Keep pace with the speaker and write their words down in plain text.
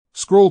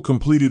Scroll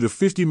completed a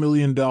 $50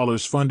 million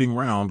funding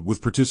round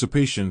with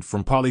participation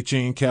from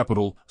Polychain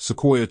Capital,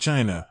 Sequoia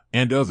China,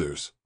 and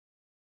others.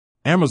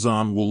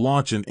 Amazon will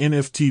launch an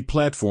NFT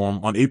platform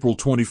on April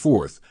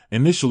 24th,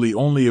 initially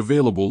only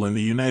available in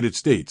the United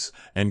States,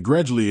 and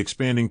gradually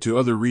expanding to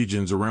other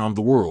regions around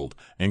the world,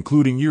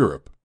 including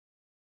Europe.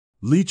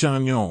 Lee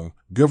Chang-yong,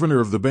 governor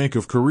of the Bank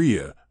of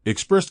Korea,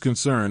 expressed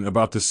concern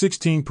about the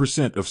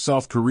 16% of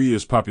South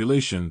Korea's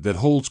population that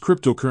holds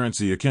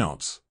cryptocurrency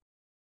accounts.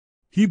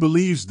 He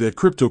believes that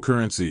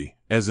cryptocurrency,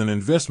 as an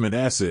investment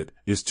asset,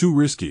 is too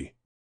risky.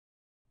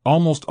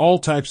 Almost all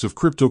types of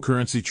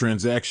cryptocurrency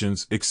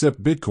transactions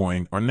except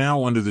Bitcoin are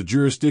now under the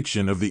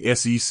jurisdiction of the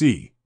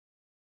SEC.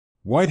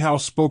 White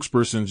House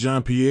spokesperson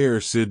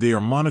Jean-Pierre said they are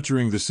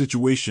monitoring the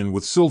situation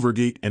with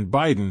Silvergate, and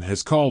Biden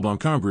has called on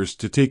Congress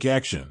to take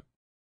action.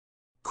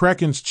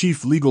 Kraken's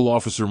chief legal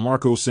officer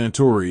Marco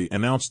Santori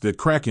announced that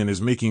Kraken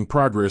is making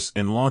progress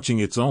in launching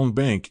its own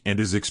bank and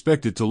is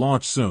expected to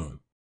launch soon.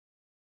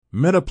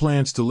 Meta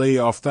plans to lay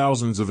off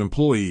thousands of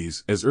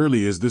employees as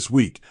early as this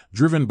week,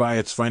 driven by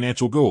its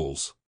financial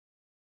goals.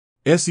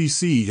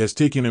 SEC has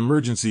taken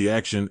emergency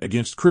action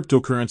against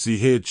cryptocurrency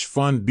hedge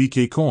fund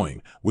BK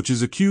Coin, which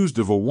is accused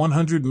of a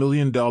 $100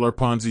 million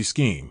Ponzi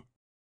scheme.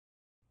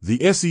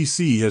 The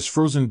SEC has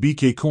frozen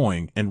BK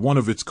Coin and one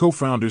of its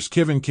co-founders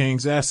Kevin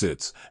Kang's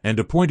assets and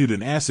appointed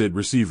an asset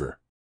receiver.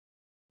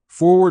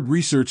 Forward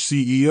Research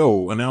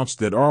CEO announced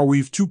that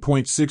Arweave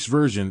 2.6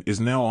 version is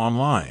now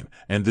online,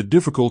 and the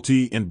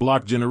difficulty and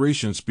block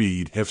generation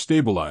speed have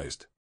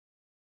stabilized.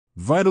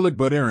 Vitalik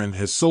Buterin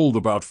has sold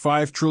about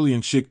 5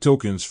 trillion SHIC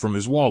tokens from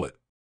his wallet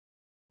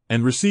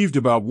and received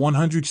about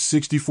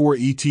 164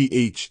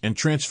 ETH and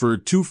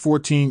transferred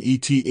 214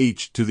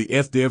 ETH to the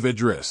FDev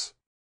address.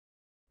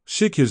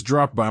 SHIC has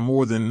dropped by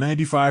more than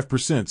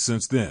 95%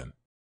 since then.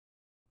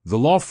 The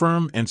law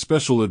firm and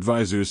special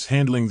advisors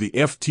handling the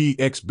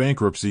FTX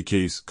bankruptcy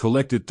case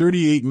collected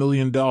 $38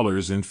 million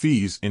in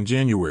fees in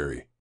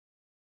January.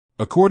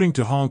 According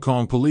to Hong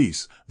Kong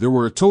police, there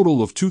were a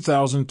total of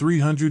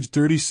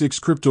 2,336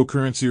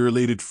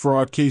 cryptocurrency-related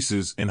fraud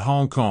cases in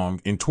Hong Kong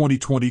in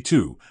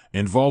 2022,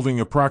 involving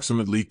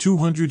approximately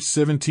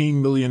 $217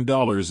 million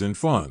in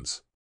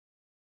funds.